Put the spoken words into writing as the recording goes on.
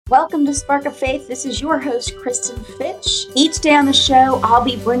Welcome to Spark of Faith. This is your host, Kristin Fitch. Each day on the show, I'll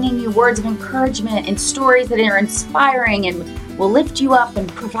be bringing you words of encouragement and stories that are inspiring and will lift you up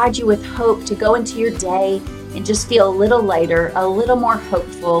and provide you with hope to go into your day and just feel a little lighter, a little more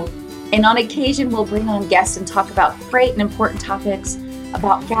hopeful. And on occasion, we'll bring on guests and talk about great and important topics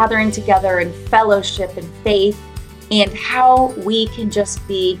about gathering together and fellowship and faith and how we can just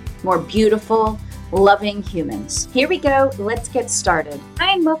be more beautiful, loving humans. Here we go. Let's get started.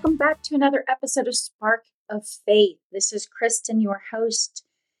 Hi, and welcome back to another episode of Spark of Faith. This is Kristin, your host.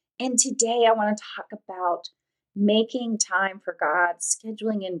 And today I want to talk about making time for God,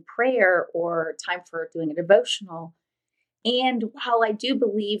 scheduling in prayer or time for doing a devotional. And while I do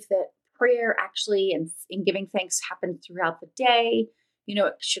believe that prayer actually and giving thanks happen throughout the day,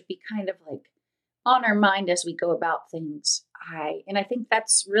 it should be kind of like on our mind as we go about things. I think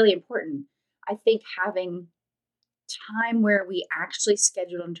that's really important. I think having time where we actually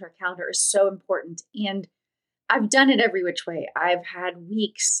schedule into our calendar is so important. And I've done it every which way. I've had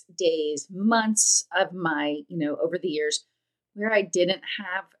weeks, days, months of my, over the years where I didn't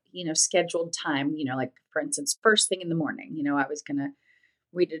have, scheduled time, like for instance, first thing in the morning, I was going to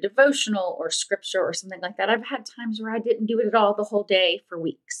read a devotional or scripture or something like that. I've had times where I didn't do it at all the whole day for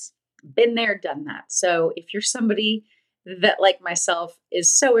weeks. Been there, done that. So if you're somebody that, like myself,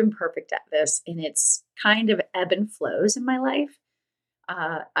 is so imperfect at this and it's kind of ebb and flows in my life,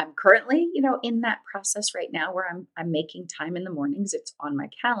 I'm currently, in that process right now where I'm making time in the mornings. It's on my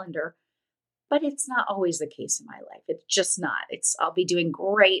calendar, but it's not always the case in my life. It's just not. I'll be doing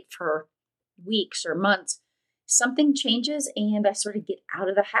great for weeks or months. Something changes and I sort of get out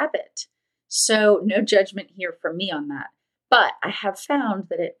of the habit. So no judgment here from me on that. But I have found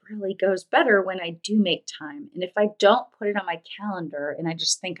that it really goes better when I do make time. And if I don't put it on my calendar and I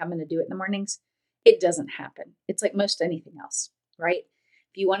just think I'm going to do it in the mornings, it doesn't happen. It's like most anything else, right?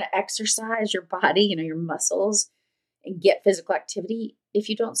 If you want to exercise your body, your muscles and get physical activity, if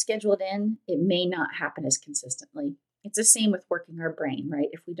you don't schedule it in, it may not happen as consistently. It's the same with working our brain, right?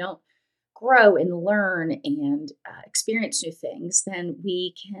 If we don't grow and learn and experience new things, then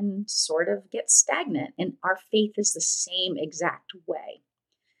we can sort of get stagnant. And our faith is the same exact way.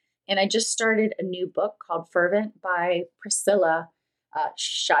 And I just started a new book called Fervent by Priscilla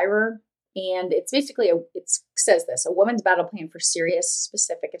Shirer. And it's basically, it says this, a woman's battle plan for serious,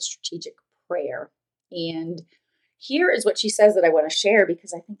 specific, and strategic prayer. And here is what she says that I want to share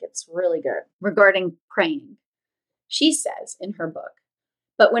because I think it's really good regarding praying. She says in her book,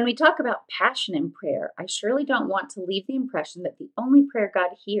 "But when we talk about passion in prayer, I surely don't want to leave the impression that the only prayer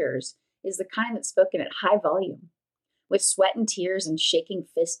God hears is the kind that's spoken at high volume, with sweat and tears and shaking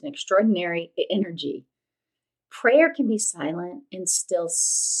fists and extraordinary energy. Prayer can be silent and still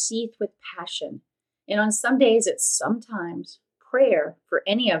seethe with passion. And on some days, sometimes prayer for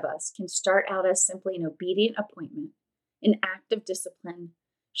any of us can start out as simply an obedient appointment, an act of discipline,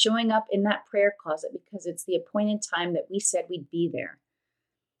 showing up in that prayer closet because it's the appointed time that we said we'd be there.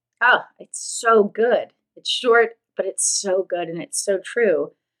 Oh, it's so good. It's short, but it's so good and it's so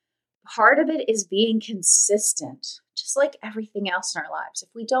true. Part of it is being consistent, just like everything else in our lives. If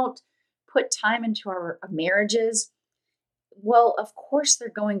we don't put time into our marriages, well, of course they're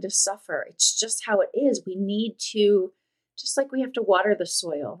going to suffer. It's just how it is. We need to, just like we have to water the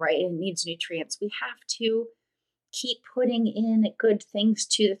soil, right? It needs nutrients. We have to keep putting in good things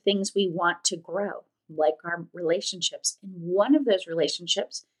to the things we want to grow, like our relationships. And one of those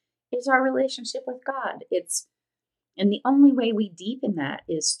relationships is our relationship with God. And the only way we deepen that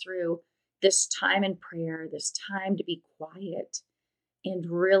is through this time in prayer, this time to be quiet and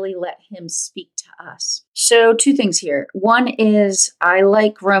really let Him speak to us. So 2 things here. One is I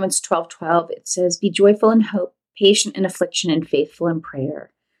like Romans 12:12. It says, "Be joyful in hope, patient in affliction, and faithful in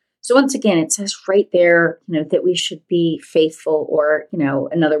prayer." So once again, it says right there, that we should be faithful, or,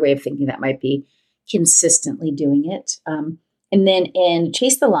 another way of thinking that might be consistently doing it. And then in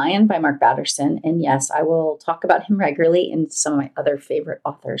Chase the Lion by Mark Batterson, and yes, I will talk about him regularly in some of my other favorite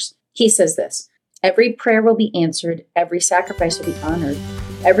authors. He says this, "Every prayer will be answered, every sacrifice will be honored,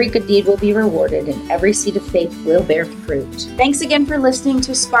 every good deed will be rewarded, and every seed of faith will bear fruit." Thanks again for listening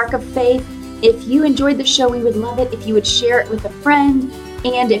to Spark of Faith. If you enjoyed the show, we would love it if you would share it with a friend,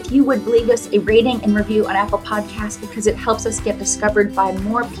 and if you would leave us a rating and review on Apple Podcasts because it helps us get discovered by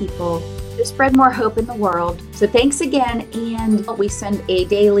more people to spread more hope in the world. So thanks again, and we send a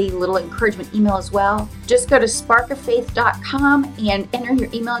daily little encouragement email as well. Just go to sparkoffaith.com and enter your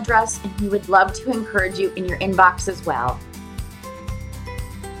email address, and we would love to encourage you in your inbox as well.